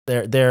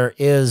there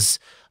is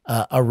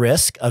a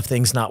risk of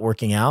things not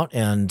working out,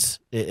 and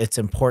it's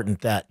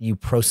important that you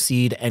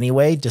proceed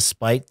anyway,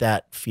 despite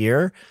that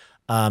fear,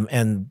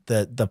 and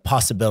the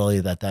possibility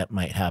that that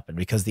might happen,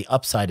 because the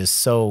upside is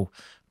so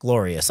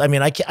glorious. I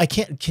mean, I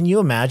can't, can you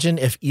imagine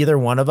if either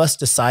one of us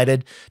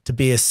decided to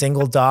be a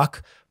single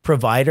doc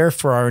provider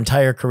for our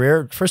entire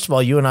career? First of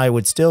all, you and I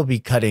would still be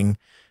cutting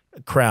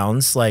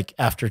crowns like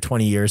after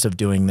 20 years of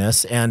doing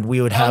this, and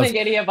we would have, I don't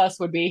think any of us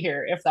would be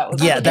here if that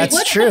was. Yeah,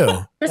 that's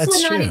true. This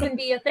would not even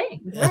be a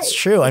thing. That's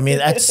true. I mean,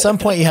 at some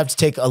point you have to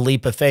take a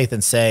leap of faith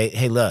and say,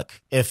 hey,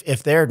 look, if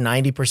they're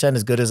 90%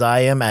 as good as I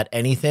am at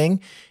anything,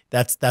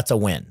 that's a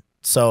win.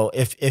 So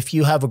if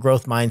you have a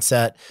growth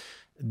mindset,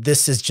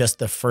 this is just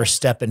the first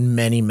step in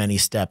many, many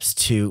steps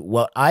to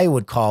what I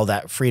would call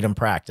that freedom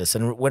practice.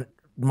 And when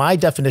my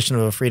definition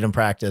of a freedom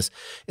practice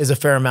is a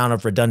fair amount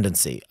of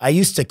redundancy. I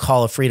used to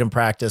call a freedom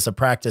practice a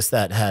practice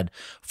that had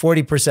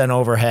 40%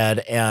 overhead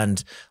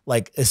and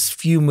like as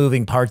few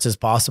moving parts as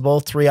possible.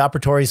 3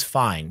 operatories,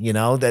 fine. You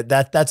know,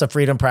 that's a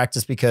freedom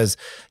practice because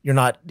you're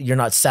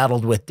not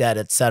saddled with debt,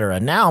 et cetera.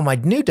 Now, my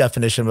new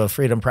definition of a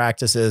freedom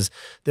practice is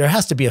there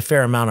has to be a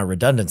fair amount of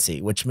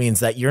redundancy, which means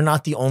that you're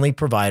not the only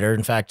provider.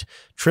 In fact,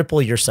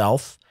 triple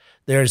yourself.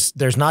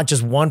 There's not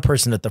just one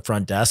person at the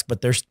front desk,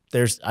 but there's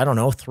I don't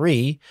know,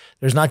 3.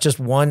 There's not just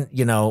one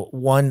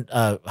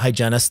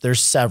hygienist. There's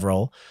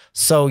several.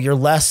 So you're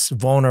less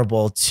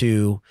vulnerable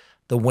to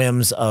the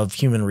whims of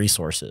human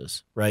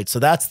resources, right? So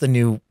that's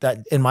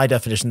that in my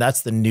definition,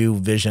 that's the new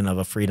vision of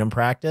a freedom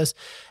practice.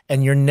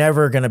 And you're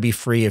never going to be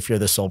free if you're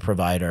the sole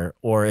provider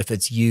or if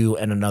it's you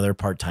and another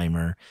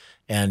part-timer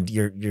and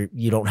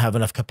you don't have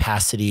enough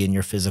capacity in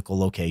your physical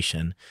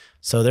location.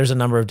 So there's a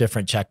number of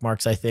different check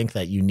marks, I think,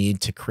 that you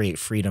need to create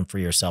freedom for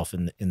yourself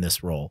in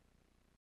this role.